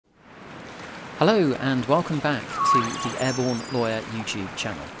Hello and welcome back to the Airborne Lawyer YouTube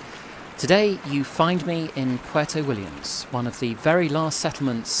channel. Today you find me in Puerto Williams, one of the very last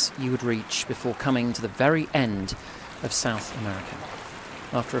settlements you would reach before coming to the very end of South America.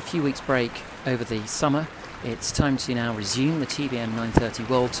 After a few weeks break over the summer, it's time to now resume the TBM 930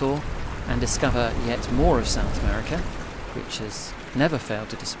 World Tour and discover yet more of South America, which has never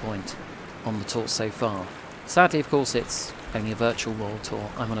failed to disappoint on the tour so far. Sadly, of course, it's only a virtual world tour.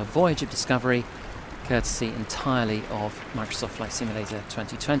 I'm on a voyage of discovery, courtesy entirely of Microsoft Flight Simulator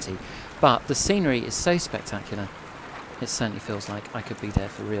 2020. But the scenery is so spectacular, it certainly feels like I could be there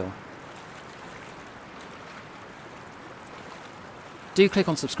for real. Do click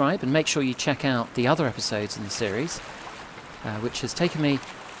on subscribe and make sure you check out the other episodes in the series, which has taken me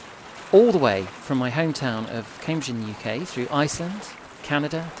all the way from my hometown of Cambridge in the UK through Iceland,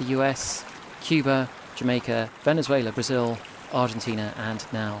 Canada, the US, Cuba, Jamaica, Venezuela, Brazil, Argentina and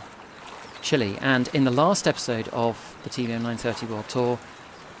now Chile. And in the last episode of the TBM 930 World Tour,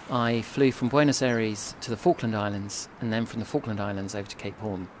 I flew from Buenos Aires to the Falkland Islands and then from the Falkland Islands over to Cape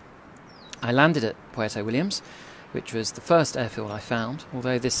Horn. I landed at Puerto Williams, which was the first airfield I found,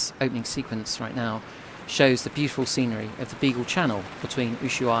 although this opening sequence right now shows the beautiful scenery of the Beagle Channel between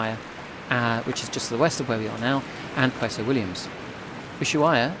Ushuaia, which is just to the west of where we are now, and Puerto Williams.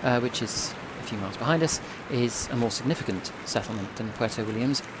 Ushuaia, which is a few miles behind us, is a more significant settlement than Puerto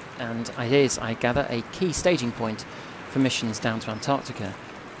Williams, and it is, I gather, a key staging point for missions down to Antarctica.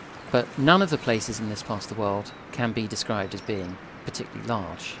 But none of the places in this part of the world can be described as being particularly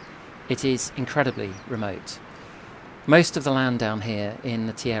large. It is incredibly remote. Most of the land down here in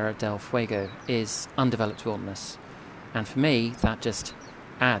the Tierra del Fuego is undeveloped wilderness, and for me that just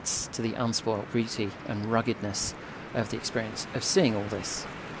adds to the unspoilt beauty and ruggedness of the experience of seeing all this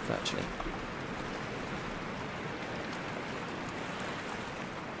virtually.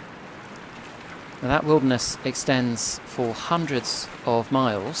 Now that wilderness extends for hundreds of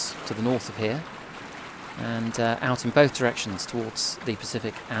miles to the north of here and out in both directions towards the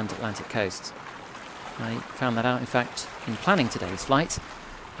Pacific and Atlantic coasts. I found that out, in fact, in planning today's flight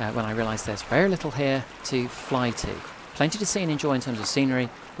when I realised there's very little here to fly to. Plenty to see and enjoy in terms of scenery,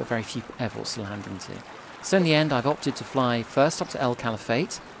 but very few airports to land into. So in the end I've opted to fly first up to El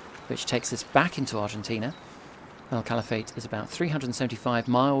Calafate, which takes us back into Argentina. El Calafate is about 375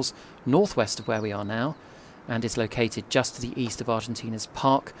 miles northwest of where we are now and is located just to the east of Argentina's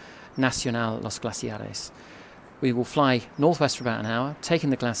Parque Nacional Los Glaciares. We will fly northwest for about an hour, take in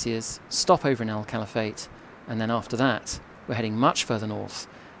the glaciers, stop over in El Calafate, and then after that we're heading much further north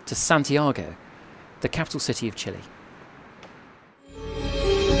to Santiago, the capital city of Chile.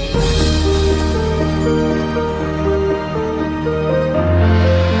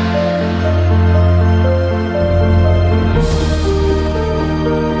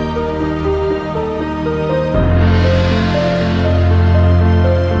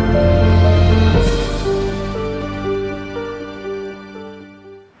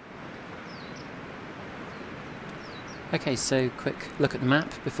 Okay, so quick look at the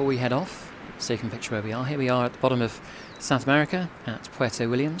map before we head off, so you can picture where we are. Here we are at the bottom of South America at Puerto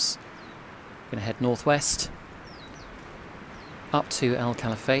Williams. We're going to head northwest up to El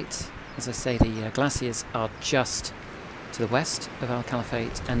Calafate. As I say, the glaciers are just to the west of El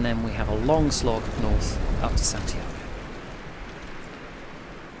Calafate, and then we have a long slog north up to Santiago.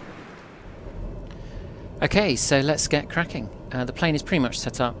 Okay, so let's get cracking. The plane is pretty much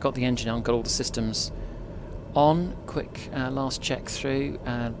set up, got the engine on, got all the systems on. Quick last check through,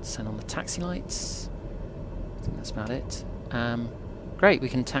 turn on the taxi lights. I think that's about it. Great, we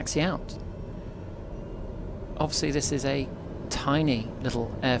can taxi out. Obviously this is a tiny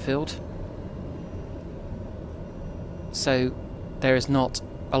little airfield, so there is not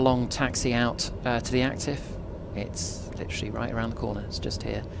a long taxi out to the active. It's literally right around the corner, it's just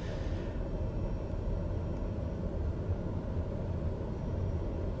here.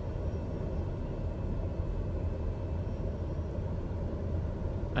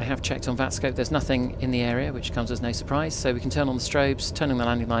 I have checked on VATScope, there's nothing in the area, which comes as no surprise, so we can turn on the strobes, turn on the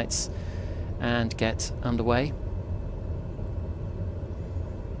landing lights and get underway.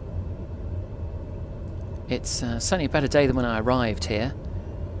 It's certainly a better day than when I arrived here.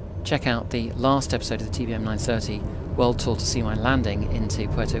 Check out the last episode of the TBM 930 World Tour to see my landing into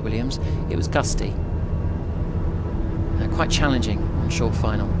Puerto Williams. It was gusty, quite challenging on short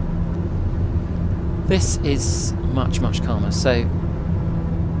final. This is much calmer, so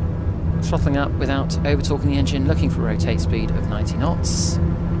throttling up without over-torquing the engine, looking for a rotate speed of 90 knots.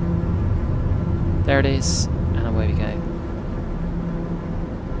 There it is, and away we go.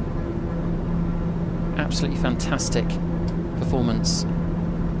 absolutely fantastic performance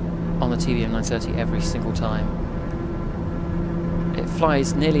on the TBM 930 every single time. It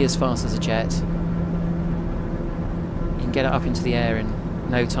flies nearly as fast as a jet. You can get it up into the air in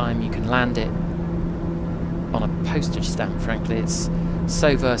no time. You can land it on a postage stamp, frankly. It's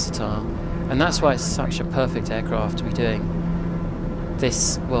so versatile, and that's why it's such a perfect aircraft to be doing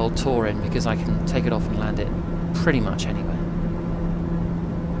this world tour in, because I can take it off and land it pretty much anywhere.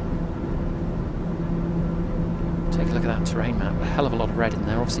 Take a look at that terrain map, a hell of a lot of red in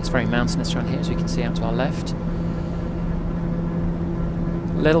there. Obviously it's very mountainous around here, as we can see out to our left.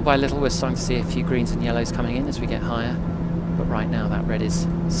 Little by little we're starting to see a few greens and yellows coming in as we get higher, but right now that red is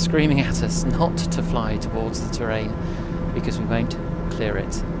screaming at us not to fly towards the terrain, because we won't clear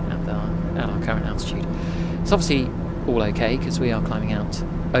it at our current altitude. It's obviously all okay because we are climbing out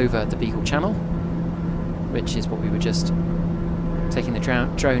over the Beagle Channel, which is what we were just taking the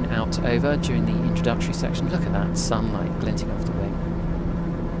drone out over during the introductory section. Look at that sunlight glinting off the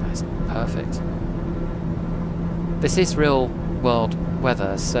wing. That's perfect. This is real world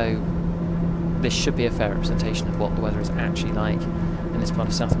weather, so this should be a fair representation of what the weather is actually like in this part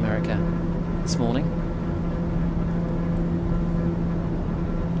of South America this morning.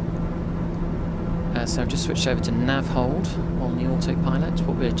 So I've just switched over to nav hold on the autopilot.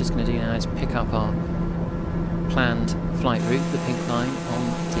 What we're just going to do now is pick up our planned flight route, the pink line on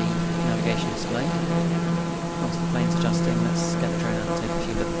the navigation display. Once the plane's adjusting, let's get the drone out and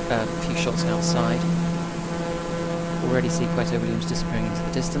take a few shots outside. Already see Puerto Williams disappearing into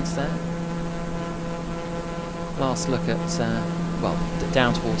the distance there. Last look at, well,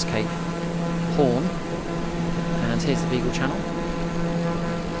 down towards Cape Horn. And here's the Beagle Channel.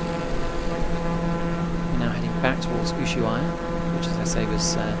 Back towards Ushuaia, which, as I say,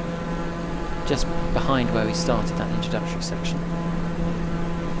 was just behind where we started that introductory section.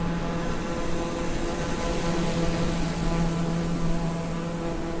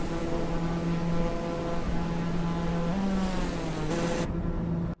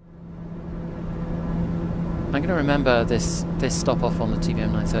 I'm going to remember this stop off on the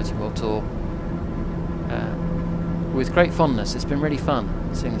TBM 930 World Tour with great fondness. It's been really fun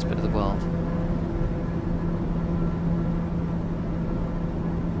seeing this bit of the world.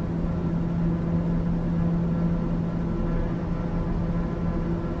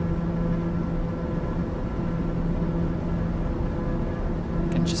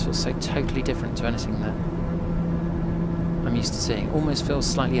 Just feels so totally different to anything that I'm used to seeing. Almost feels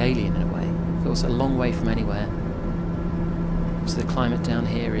slightly alien in a way. Feels a long way from anywhere. So the climate down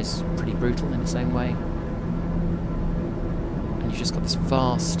here is pretty brutal in its own way. And you've just got this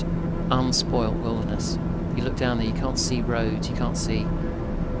vast, unspoilt wilderness. You look down there, you can't see roads, you can't see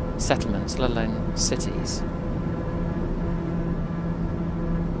settlements, let alone cities.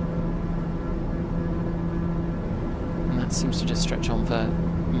 And that seems to just stretch on for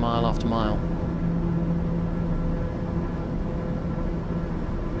mile after mile.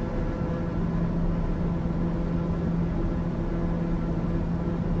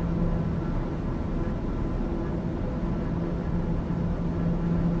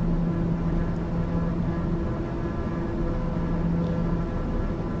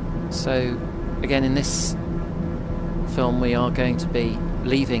 So again, in this film we are going to be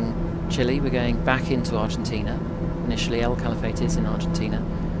leaving Chile. We're going back into Argentina. Initially El Calafate is in Argentina,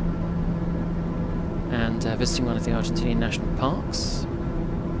 and visiting one of the Argentinian national parks,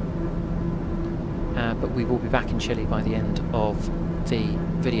 but we will be back in Chile by the end of the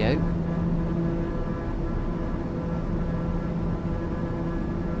video.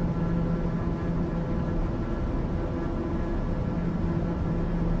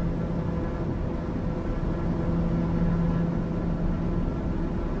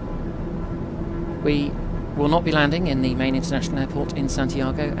 We will not be landing in the main international airport in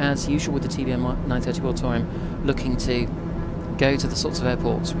Santiago. As usual with the TBM 930 World Tour, I'm looking to go to the sorts of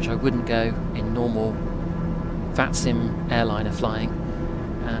airports which I wouldn't go in normal VATSIM airliner flying.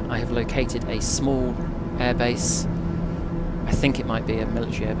 I have located a small airbase. I think it might be a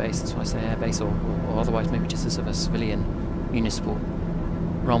military airbase, that's why I say airbase, or otherwise maybe just a sort of a civilian municipal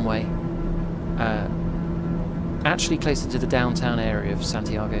runway. Actually closer to the downtown area of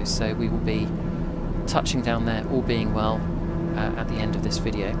Santiago, so we will be touching down there, all being well, at the end of this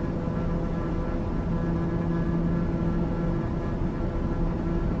video.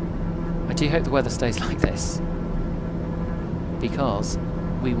 I do hope the weather stays like this, because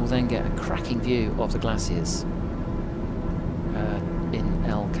we will then get a cracking view of the glaciers in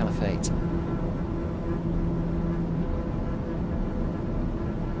El Calafate.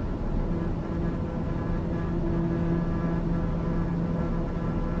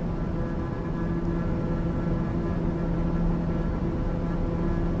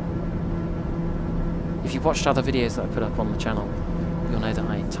 If you've watched other videos that I put up on the channel, you'll know that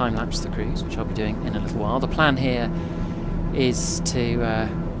I time-lapse the cruise, which I'll be doing in a little while. The plan here is to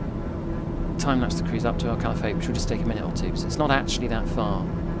time-lapse the cruise up to El Calafate, which will just take a minute or two, so it's not actually that far.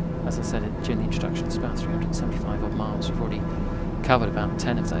 As I said during the introduction, it's about 375 odd miles. We've already covered about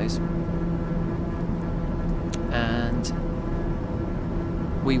 10 of those. And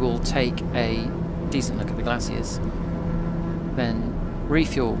we will take a decent look at the glaciers, then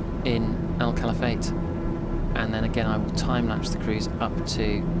refuel in El Calafate, and then again I will time-lapse the cruise up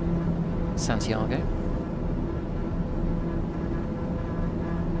to Santiago.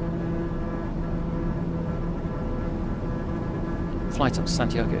 Flight up to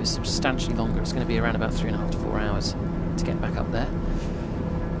Santiago is substantially longer. It's going to be around about 3.5 to 4 hours to get back up there,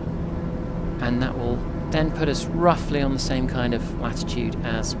 and that will then put us roughly on the same kind of latitude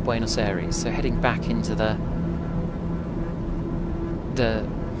as Buenos Aires, so heading back into the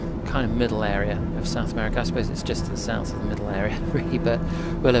kind of middle area of South America. I suppose it's just to the south of the middle area really, but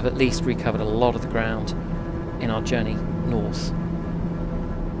we'll have at least recovered a lot of the ground in our journey north.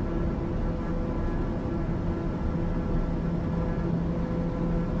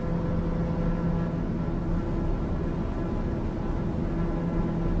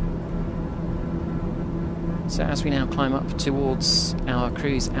 So as we now climb up towards our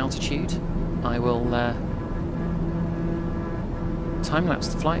cruise altitude, I will time-lapse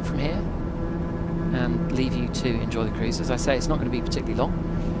the flight from here and leave you to enjoy the cruise. As I say, it's not going to be particularly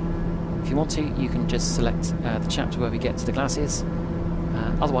long. If you want to, you can just select the chapter where we get to the glaciers.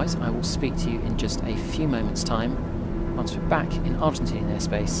 Otherwise, I will speak to you in just a few moments' time once we're back in Argentine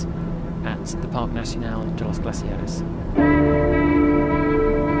airspace at the Parque Nacional Los Glaciares.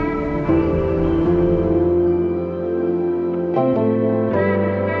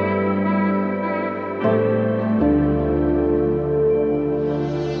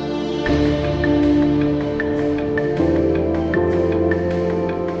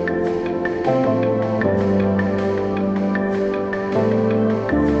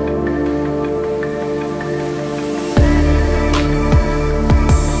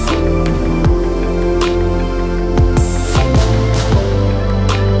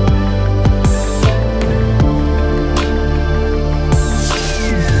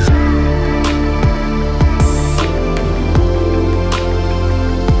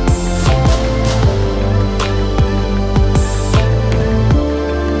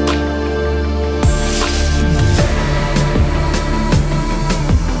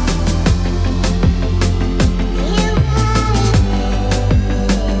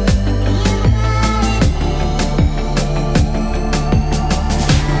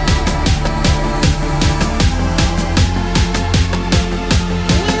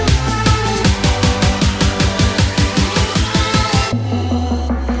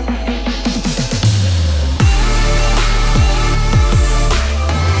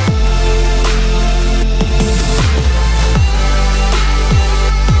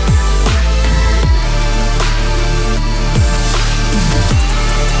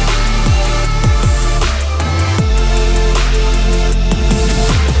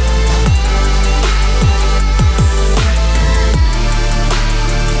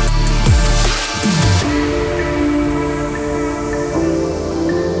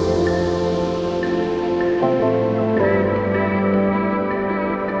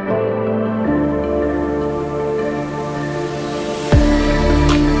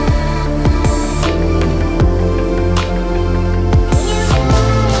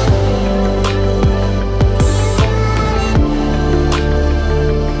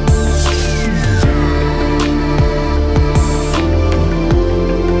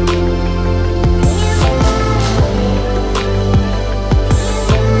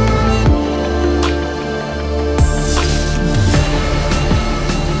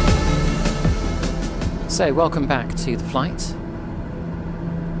 So, welcome back to the flight.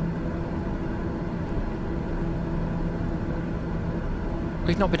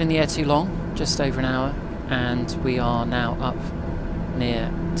 We've not been in the air too long, just over an hour, and we are now up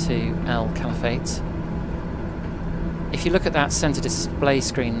near to El Calafate. If you look at that centre display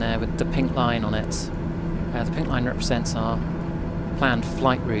screen there with the pink line on it, the pink line represents our planned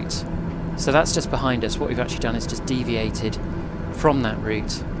flight route. So that's just behind us. What we've actually done is just deviated from that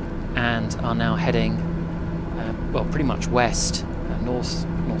route and are now heading well, pretty much west,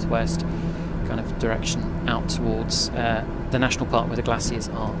 northwest kind of direction out towards the national park where the glaciers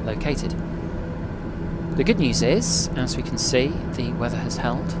are located. The good news is, as we can see, the weather has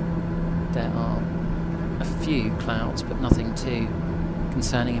held. There are a few clouds, but nothing too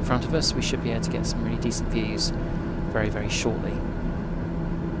concerning in front of us. We should be able to get some really decent views very, very shortly.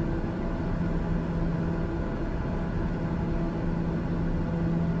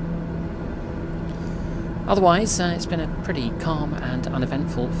 Otherwise, it's been a pretty calm and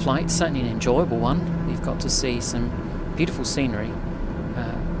uneventful flight, certainly an enjoyable one. We've got to see some beautiful scenery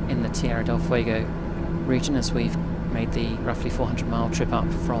in the Tierra del Fuego region as we've made the roughly 400-mile trip up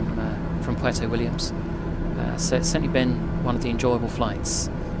from Puerto Williams. So it's certainly been one of the enjoyable flights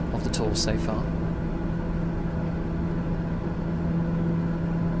of the tour so far.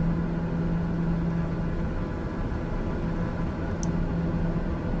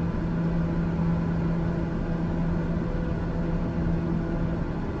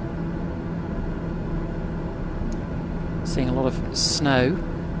 Seeing a lot of snow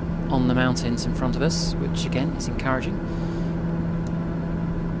on the mountains in front of us, which again is encouraging.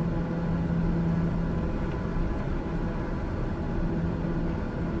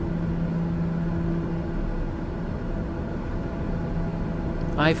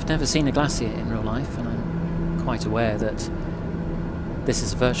 I've never seen a glacier in real life, and I'm quite aware that this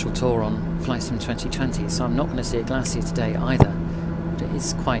is a virtual tour on Flight Sim 2020, so I'm not going to see a glacier today either. But it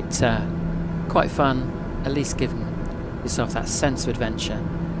is quite fun, at least giving yourself that sense of adventure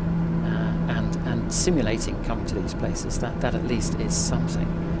and simulating coming to these places. That at least is something.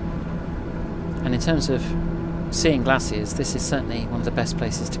 And in terms of seeing glaciers, this is certainly one of the best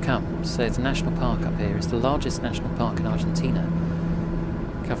places to come. So the national park up here is the largest national park in Argentina,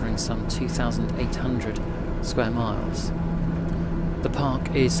 covering some 2,800 square miles. The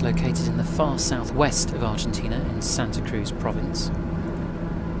park is located in the far southwest of Argentina in Santa Cruz province,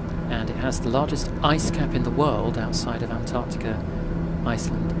 and it has the largest ice cap in the world outside of Antarctica,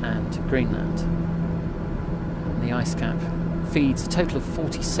 Iceland and Greenland. And the ice cap feeds a total of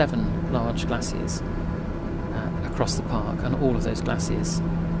 47 large glaciers across the park, and all of those glaciers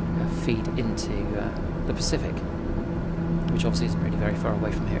feed into the Pacific, which obviously isn't really very far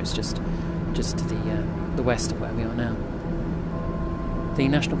away from here. It's just to the west of where we are now. The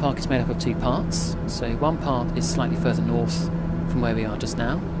national park is made up of two parts. So one part is slightly further north from where we are just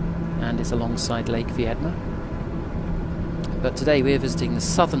now, and it's alongside Lake Viedma. But today we're visiting the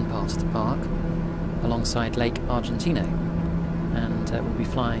southern part of the park, alongside Lake Argentino, and we'll be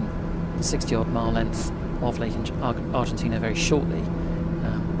flying the 60-odd mile length of Lake Argentino very shortly,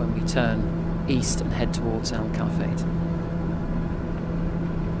 when we turn east and head towards El Calafate.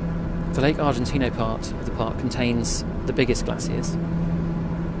 The Lake Argentino part of the park contains the biggest glaciers,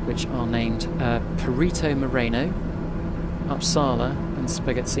 which are named Perito Moreno, Uppsala and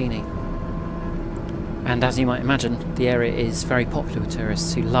Spagazzini. And as you might imagine, the area is very popular with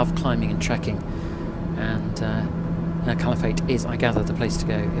tourists who love climbing and trekking, and Calafate is, I gather, the place to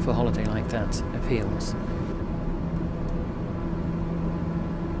go if a holiday like that appeals.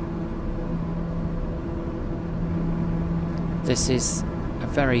 This is a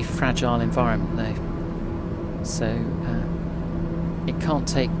very fragile environment though, so it can't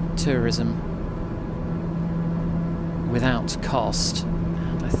take tourism without cost,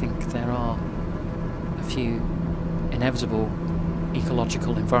 and I think there are a few inevitable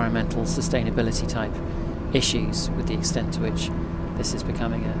ecological, environmental, sustainability type issues with the extent to which this is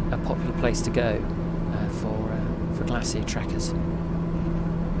becoming a popular place to go for glacier trekkers.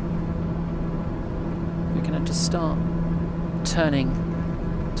 We're going to just start turning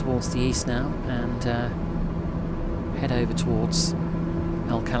towards the east now and head over towards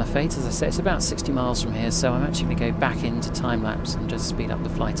El Calafate. As I say, it's about 60 miles from here, so I'm actually going to go back into Timelapse and just speed up the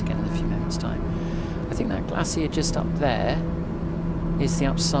flight again in a few moments' time. I think that glacier just up there is the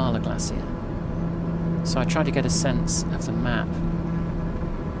Uppsala Glacier. So I tried to get a sense of the map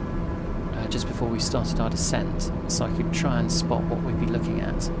just before we started our descent, so I could try and spot what we'd be looking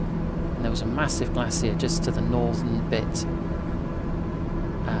at. And there was a massive glacier just to the northern bit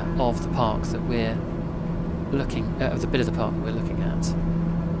of the park that we're looking of the bit of the park that we're looking at.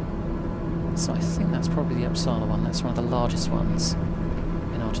 So I think that's probably the Uppsala one. That's one of the largest ones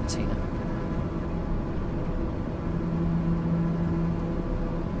in Argentina.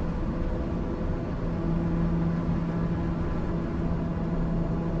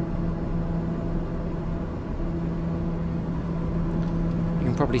 You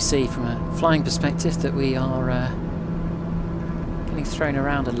can probably see from a flying perspective that we are getting thrown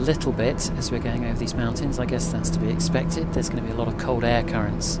around a little bit as we're going over these mountains. I guess that's to be expected. There's going to be a lot of cold air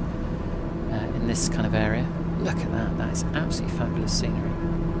currents in this kind of area. Look at that, that is absolutely fabulous scenery.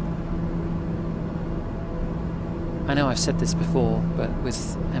 I know I've said this before, but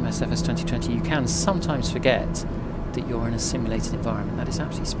with MSFS 2020 you can sometimes forget that you're in a simulated environment. That is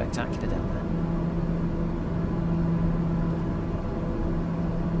absolutely spectacular down there.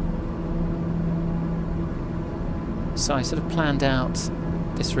 So I sort of planned out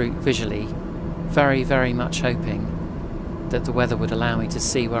this route visually, very, very much hoping that the weather would allow me to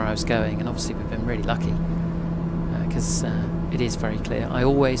see where I was going, and obviously we've been really lucky. because it is very clear. I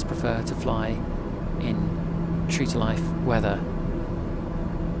always prefer to fly in true to life weather.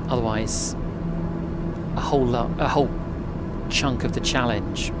 Otherwise, a whole chunk of the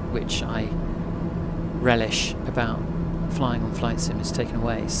challenge which I relish about flying on flight sim is taken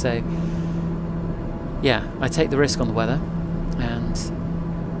away. So yeah, I take the risk on the weather, and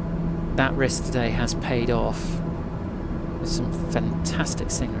that risk today has paid off with some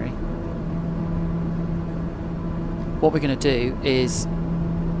fantastic scenery. What we're going to do is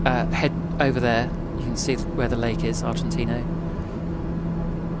head over there. You can see where the lake is, Argentina.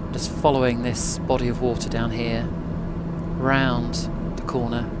 Just following this body of water down here, round the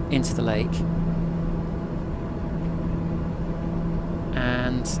corner into the lake,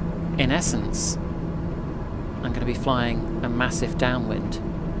 and in essence I'm going to be flying a massive downwind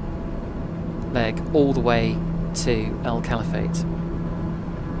leg all the way to El Calafate.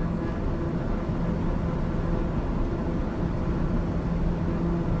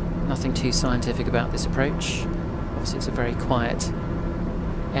 Nothing too scientific about this approach. Obviously it's a very quiet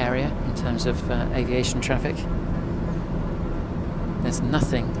area in terms of aviation traffic. There's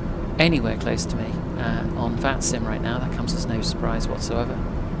nothing anywhere close to me on VATSIM right now. That comes as no surprise whatsoever.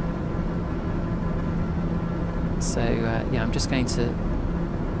 So yeah, I'm just going to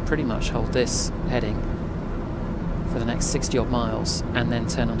pretty much hold this heading for the next 60 odd miles and then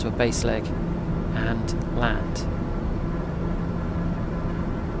turn onto a base leg and land.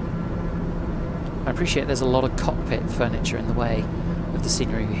 I appreciate there's a lot of cockpit furniture in the way of the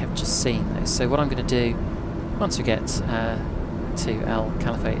scenery we have just seen though. So what I'm going to do once we get to El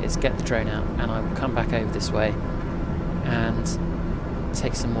Calafate is get the drone out, and I will come back over this way and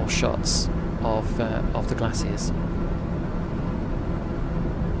take some more shots of the glaciers.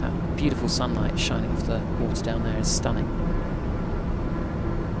 That beautiful sunlight shining off the water down there is stunning.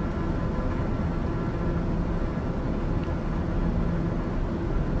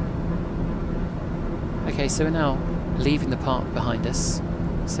 Okay, so we're now leaving the park behind us,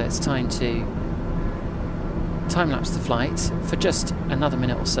 so it's time to time-lapse the flight for just another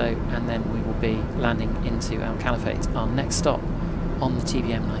minute or so, and then we will be landing into El Calafate, our next stop on the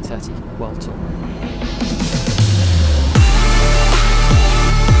TBM 930 World Tour.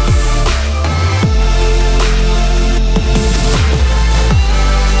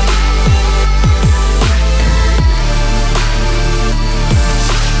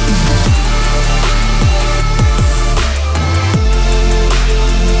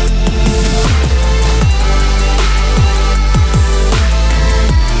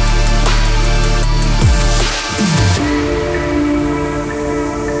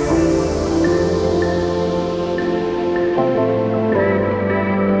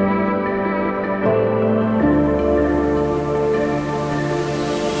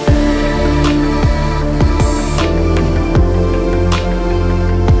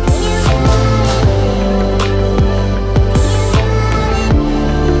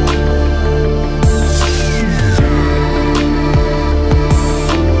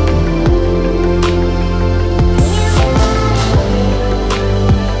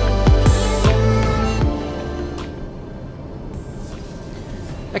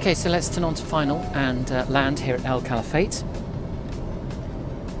 Okay, so let's turn on to final and land here at El Calafate.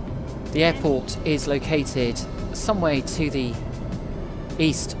 The airport is located some way to the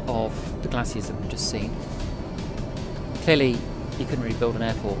east of the glaciers that we've just seen. Clearly, you couldn't really build an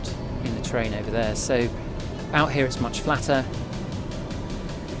airport in the terrain over there, so out here it's much flatter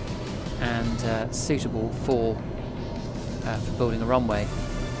and suitable for building a runway.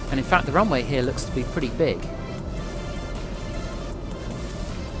 And in fact, the runway here looks to be pretty big.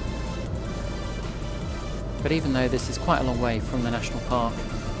 But even though this is quite a long way from the national park,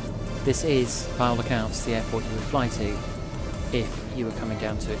 this is, by all accounts, the airport you would fly to if you were coming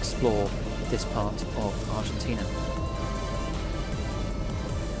down to explore this part of Argentina.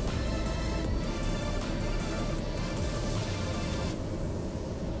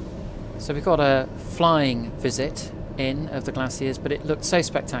 So we've got a flying visit in of the glaciers, but it looked so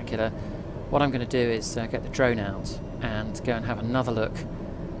spectacular. What I'm going to do is get the drone out and go and have another look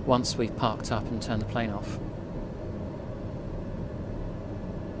once we've parked up and turned the plane off.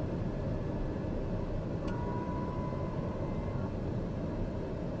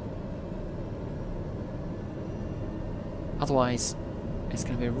 Otherwise, it's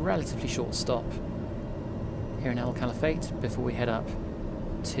going to be a relatively short stop here in El Calafate before we head up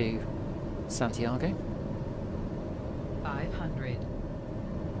to Santiago. 500.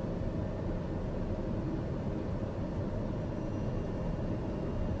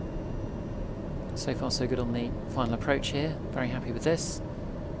 So far so good on the final approach here. Very happy with this.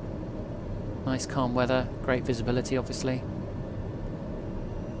 Nice calm weather, great visibility obviously.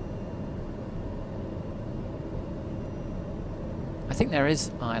 I think there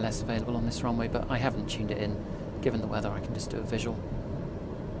is ILS available on this runway, but I haven't tuned it in. Given the weather, I can just do a visual.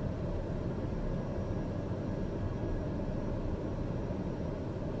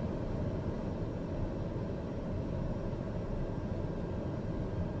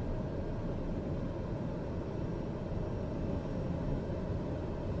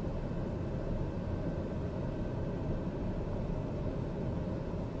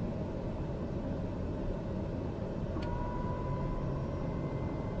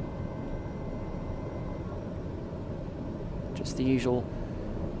 Just the usual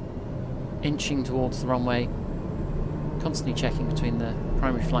inching towards the runway, constantly checking between the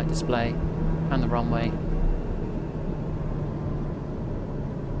primary flight display and the runway.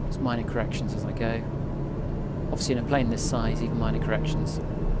 Just minor corrections as I go. Obviously in a plane this size, even minor corrections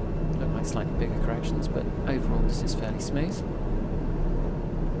look like slightly bigger corrections, but overall this is fairly smooth.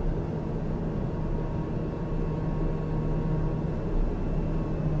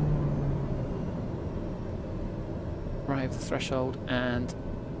 Right over the threshold, and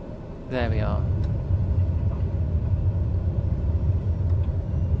there we are.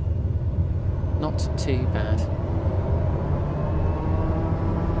 Not too bad.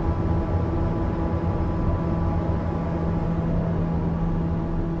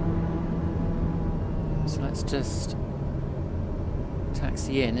 So let's just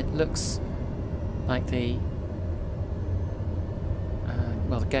taxi in. It looks like the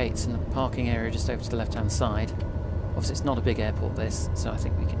well, the gates and the parking area just over to the left-hand side. Obviously it's not a big airport this, so I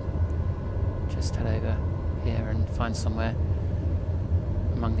think we can just head over here and find somewhere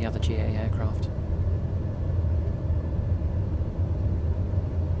among the other GA aircraft.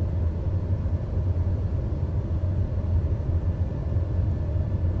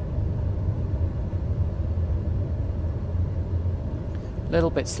 A little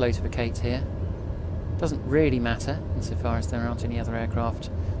bit slow to vacate here. Doesn't really matter insofar as there aren't any other aircraft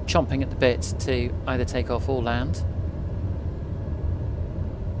chomping at the bit to either take off or land.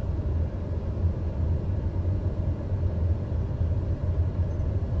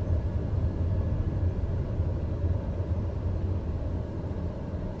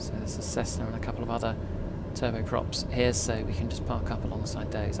 So there's a Cessna and a couple of other turboprops here, so we can just park up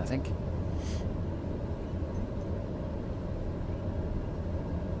alongside those, I think.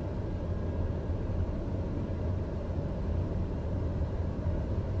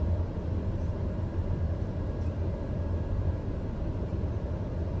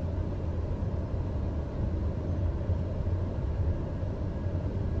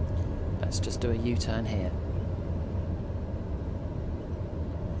 Let's just do a U-turn here.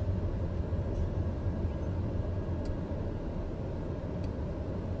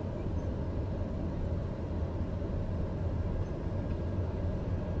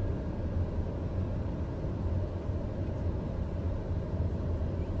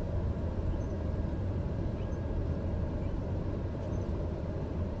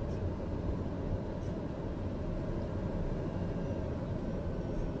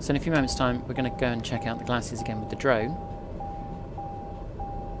 So in a few moments' time we're going to go and check out the glaciers again with the drone.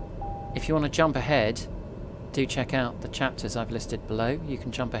 If you want to jump ahead, do check out the chapters I've listed below. You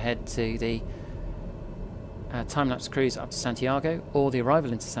can jump ahead to the time-lapse cruise up to Santiago, or the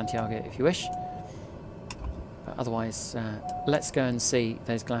arrival into Santiago if you wish. But otherwise, let's go and see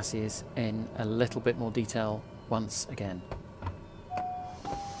those glaciers in a little bit more detail once again.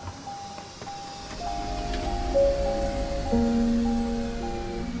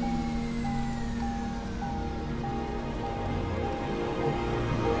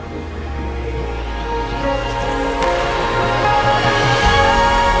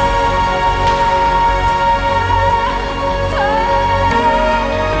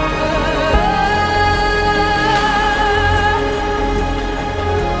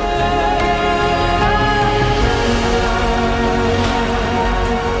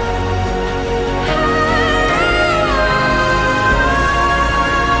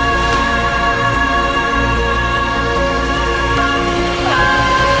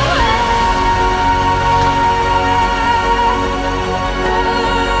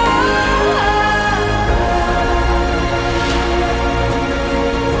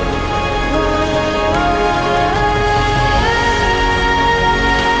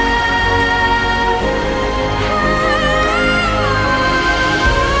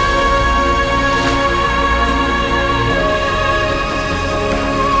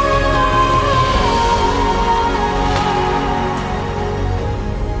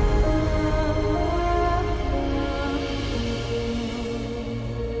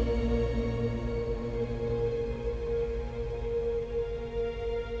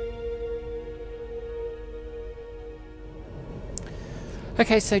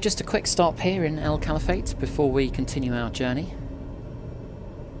 Okay, so just a quick stop here in El Calafate before we continue our journey.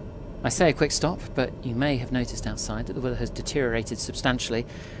 I say a quick stop, but you may have noticed outside that the weather has deteriorated substantially.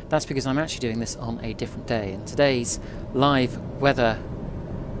 That's because I'm actually doing this on a different day, and today's live weather,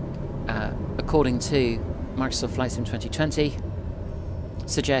 according to Microsoft Flight Sim 2020,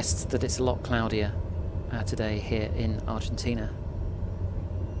 suggests that it's a lot cloudier today here in Argentina.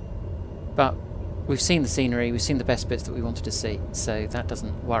 But we've seen the scenery, we've seen the best bits that we wanted to see, so that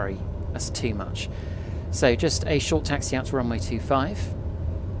doesn't worry us too much. So just a short taxi out to runway 25.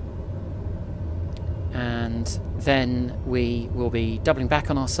 And then we will be doubling back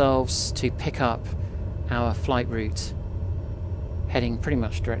on ourselves to pick up our flight route heading pretty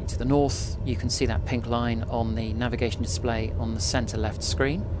much directly to the north. You can see that pink line on the navigation display on the center left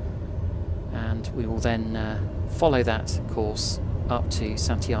screen, and we will then follow that course up to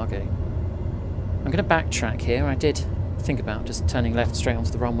Santiago. I'm going to backtrack here. I did think about just turning left straight onto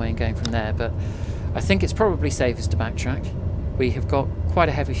the runway and going from there, but I think it's probably safest to backtrack. We have got quite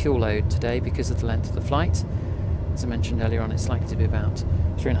a heavy fuel load today because of the length of the flight. As I mentioned earlier on, it's likely to be about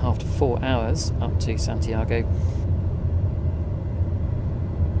 3.5 to 4 hours up to Santiago.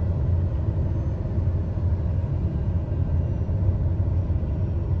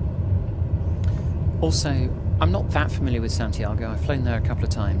 Also, I'm not that familiar with Santiago. I've flown there a couple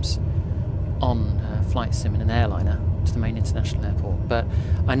of times on Flight Sim in an airliner to the main international airport, but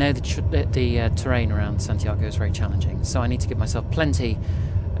I know the terrain around Santiago is very challenging, so I need to give myself plenty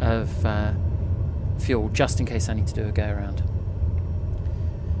of fuel just in case I need to do a go around.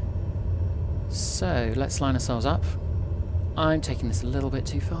 So let's line ourselves up. I'm taking this a little bit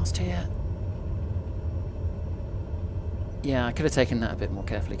too fast here. Yeah, I could have taken that a bit more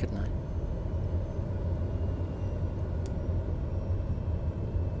carefully, couldn't I?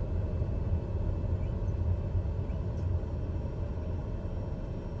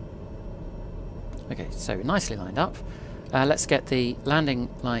 Okay, so nicely lined up. Let's get the landing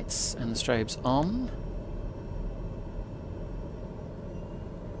lights and the strobes on.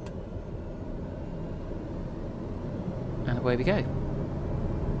 And away we go.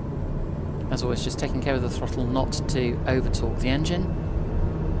 As always, just taking care of the throttle not to over-torque the engine.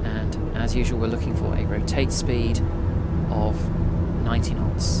 And as usual, we're looking for a rotate speed of 90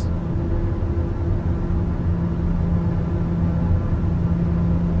 knots.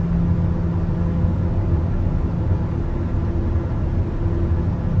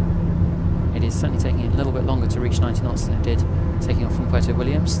 Certainly taking it a little bit longer to reach 90 knots than it did taking off from Puerto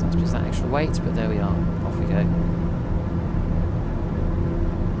Williams. That's because of that extra weight, but there we are. Off we go.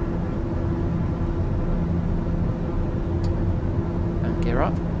 And gear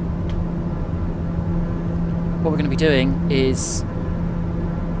up. What we're going to be doing is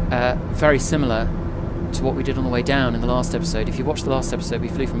very similar to what we did on the way down in the last episode. If you watched the last episode, we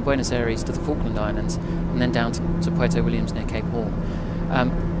flew from Buenos Aires to the Falkland Islands and then down to Puerto Williams near Cape Horn.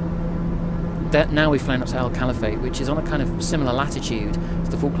 Now we've flown up to El Calafate, which is on a kind of similar latitude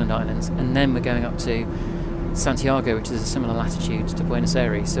to the Falkland Islands, and then we're going up to Santiago, which is a similar latitude to Buenos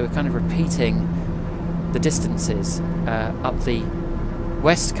Aires. So we're kind of repeating the distances up the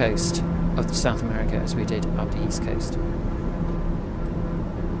west coast of South America as we did up the east coast.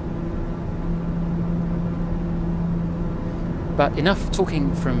 But enough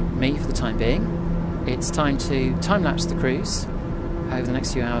talking from me for the time being. It's time to time-lapse the cruise over the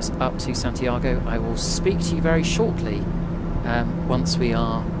next few hours up to Santiago. I will speak to you very shortly once we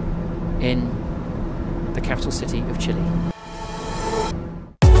are in the capital city of Chile.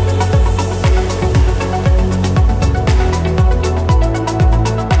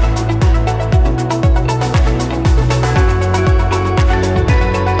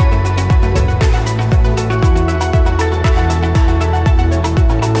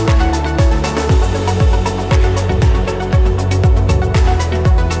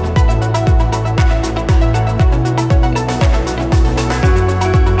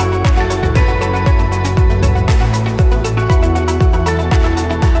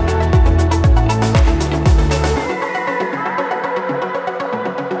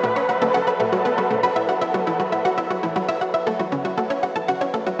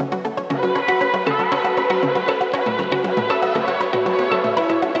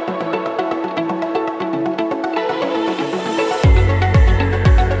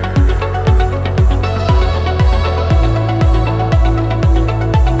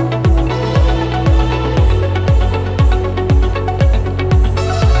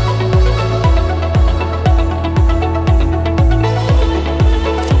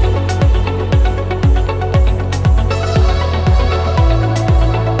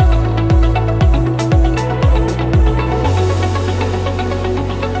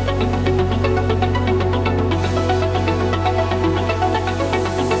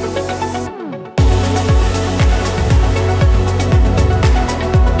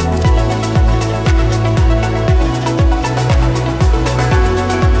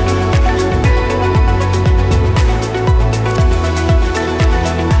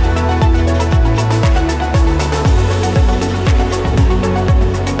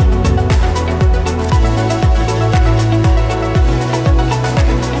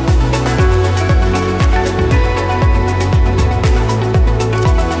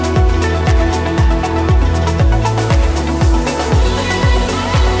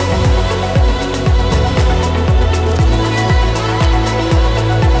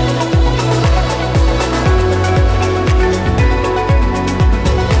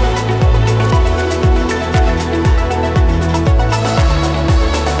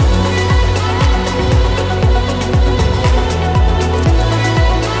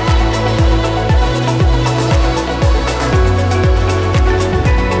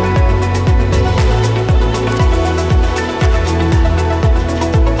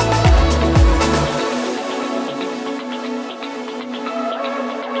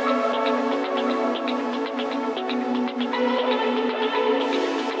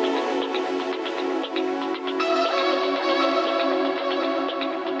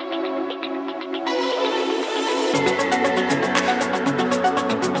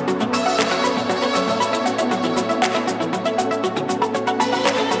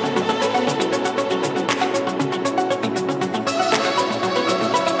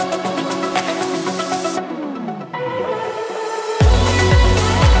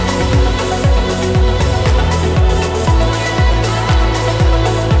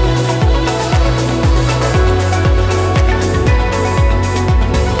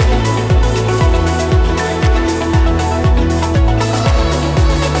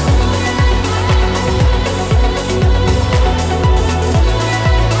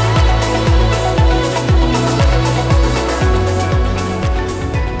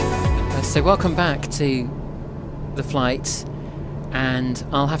 So welcome back to the flight, and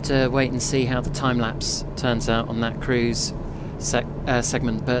I'll have to wait and see how the time-lapse turns out on that cruise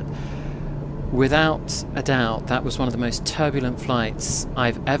segment, but without a doubt that was one of the most turbulent flights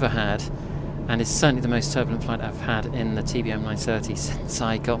I've ever had, and it's certainly the most turbulent flight I've had in the TBM 930 since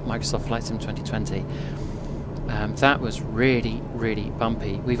I got Microsoft Flight Sim 2020. That was really, really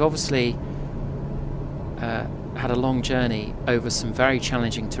bumpy. We've obviously had a long journey over some very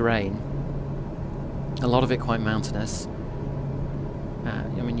challenging terrain, a lot of it quite mountainous.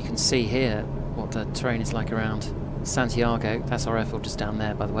 I mean, you can see here what the terrain is like around Santiago. That's our airfield just down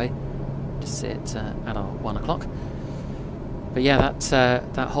there, by the way. Just see it at our 1 o'clock. But yeah,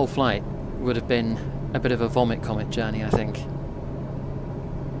 that whole flight would have been a bit of a vomit comet journey, I think.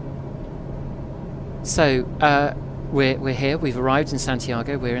 So we're here. We've arrived in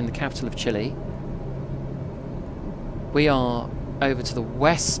Santiago. We're in the capital of Chile. We are over to the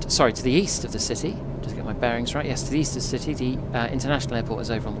west, sorry, to the east of the city. Just get my bearings right. Yes, to the east of the city. The international airport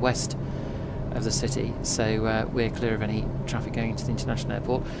is over on the west of the city, so we're clear of any traffic going into the international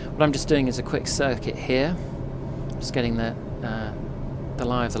airport. What I'm just doing is a quick circuit here, just getting the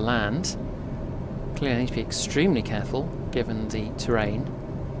lie of the land. Clearly I need to be extremely careful given the terrain,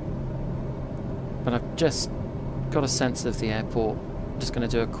 but I've just got a sense of the airport. I'm just going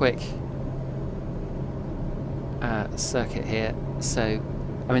to do a quick circuit here. So,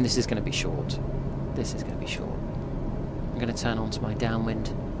 I mean, this is going to be short. This is going to be short. I'm going to turn on to my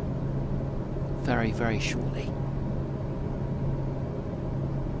downwind very, very shortly.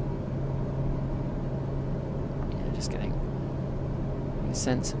 Yeah, just getting a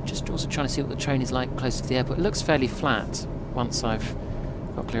sense of just also trying to see what the terrain is like close to the airport. It looks fairly flat once I've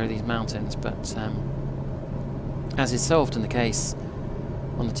got clear of these mountains, but as is so often the case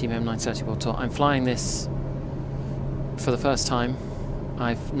on the TBM 930 World Tour, I'm flying this for the first time.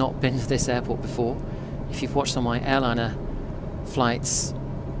 I've not been to this airport before. If you've watched some of my airliner flights,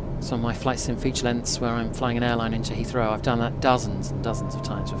 some of my flight sim feature lengths where I'm flying an airline into Heathrow, I've done that dozens and dozens of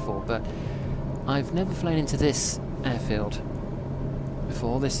times before, but I've never flown into this airfield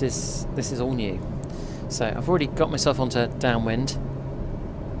before. This is all new. So I've already got myself onto downwind.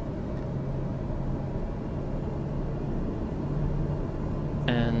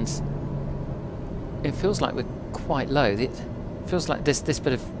 And it feels like we're quite low. It feels like this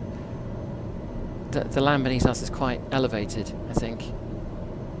bit of the land beneath us is quite elevated, I think.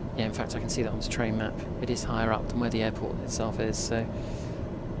 Yeah, in fact I can see that on the terrain map. It is higher up than where the airport itself is, so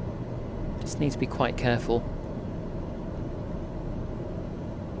just need to be quite careful.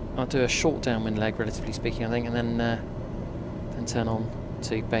 I'll do a short downwind leg, relatively speaking, I think, and then turn on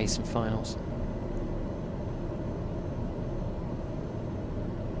to base and finals.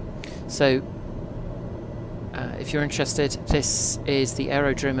 So, if you're interested, this is the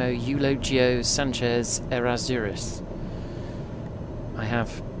Aerodromo Eulogio Sanchez Errázuriz. I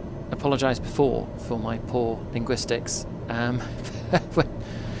have apologised before for my poor linguistics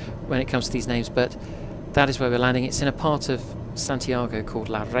when it comes to these names, but that is where we're landing. It's in a part of Santiago called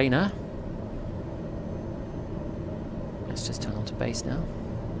La Reina. Let's just turn on to base now.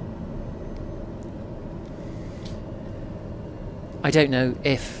 I don't know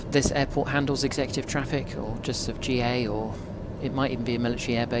if this airport handles executive traffic or just of GA, or it might even be a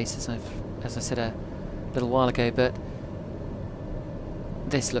military airbase, as I said a little while ago, but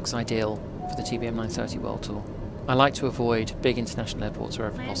this looks ideal for the TBM 930 World Tour. I like to avoid big international airports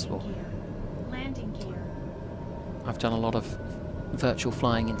wherever possible. Landing gear. I've done a lot of virtual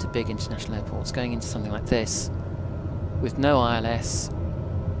flying into big international airports. Going into something like this with no ILS,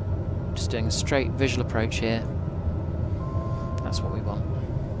 just doing a straight visual approach here. That's what we want.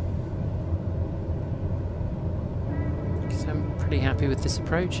 So I'm pretty happy with this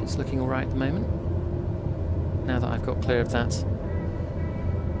approach. It's looking alright at the moment. Now that I've got clear of that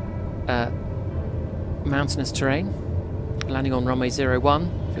mountainous terrain, landing on runway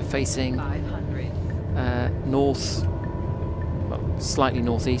 01. We're facing 500. North, well, slightly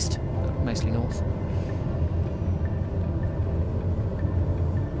northeast, but mostly north.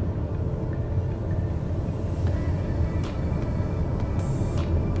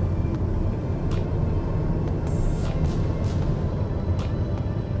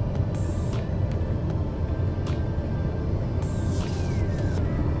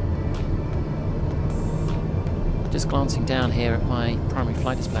 Just glancing down here at my primary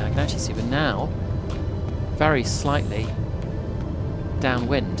flight display, I can actually see we're now very slightly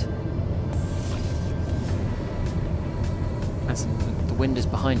downwind. As the wind is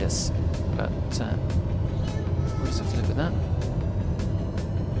behind us, but we'll just have to live with that.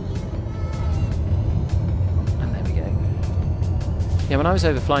 And there we go. Yeah, when I was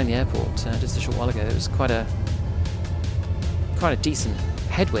overflying the airport just a short while ago, it was quite a decent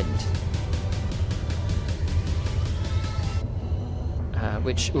headwind,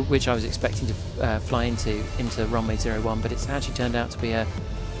 which I was expecting to fly into runway 01, but it's actually turned out to be a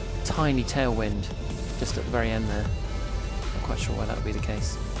tiny tailwind just at the very end there. Not quite sure why that would be the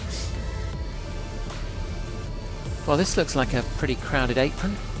case. Well, this looks like a pretty crowded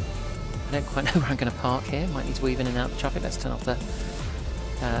apron. I don't quite know where I'm going to park here. Might need to weave in and out of the traffic. Let's turn off the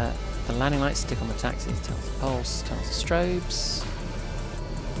landing lights, stick on the taxis, turn off the pulse, turn off the strobes,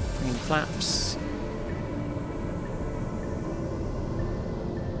 bring in the flaps.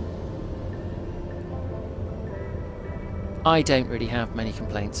 I don't really have many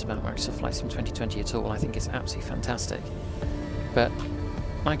complaints about Microsoft Flight Sim 2020 at all. I think it's absolutely fantastic. But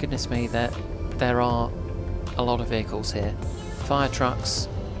my goodness me, there are a lot of vehicles here. Fire trucks,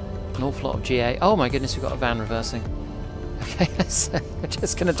 an awful lot of GA. Oh my goodness, we've got a van reversing. Okay, we're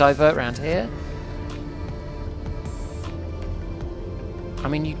just going to divert around here. I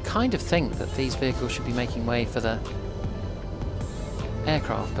mean, you'd kind of think that these vehicles should be making way for the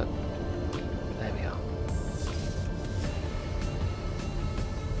aircraft, but there we are.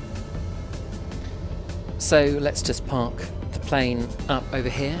 So let's just park the plane up over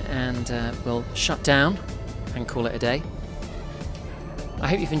here and we'll shut down and call it a day. I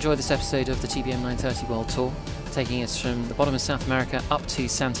hope you've enjoyed this episode of the TBM 930 World Tour, taking us from the bottom of South America up to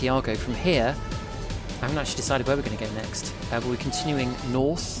Santiago. From here, I haven't actually decided where we're going to go next, but we're continuing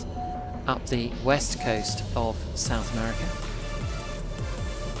north up the west coast of South America,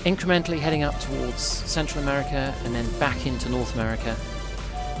 incrementally heading up towards Central America and then back into North America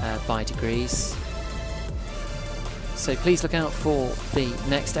by degrees. So please look out for the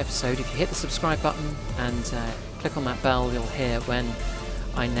next episode. If you hit the subscribe button and click on that bell, you'll hear when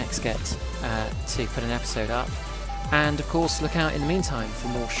I next get to put an episode up. And of course, look out in the meantime for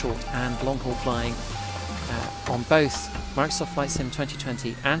more short and long haul flying on both Microsoft Flight Sim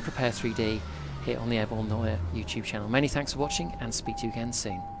 2020 and Prepare 3D here on the Airborne Neue YouTube channel. Many thanks for watching and speak to you again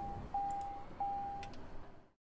soon.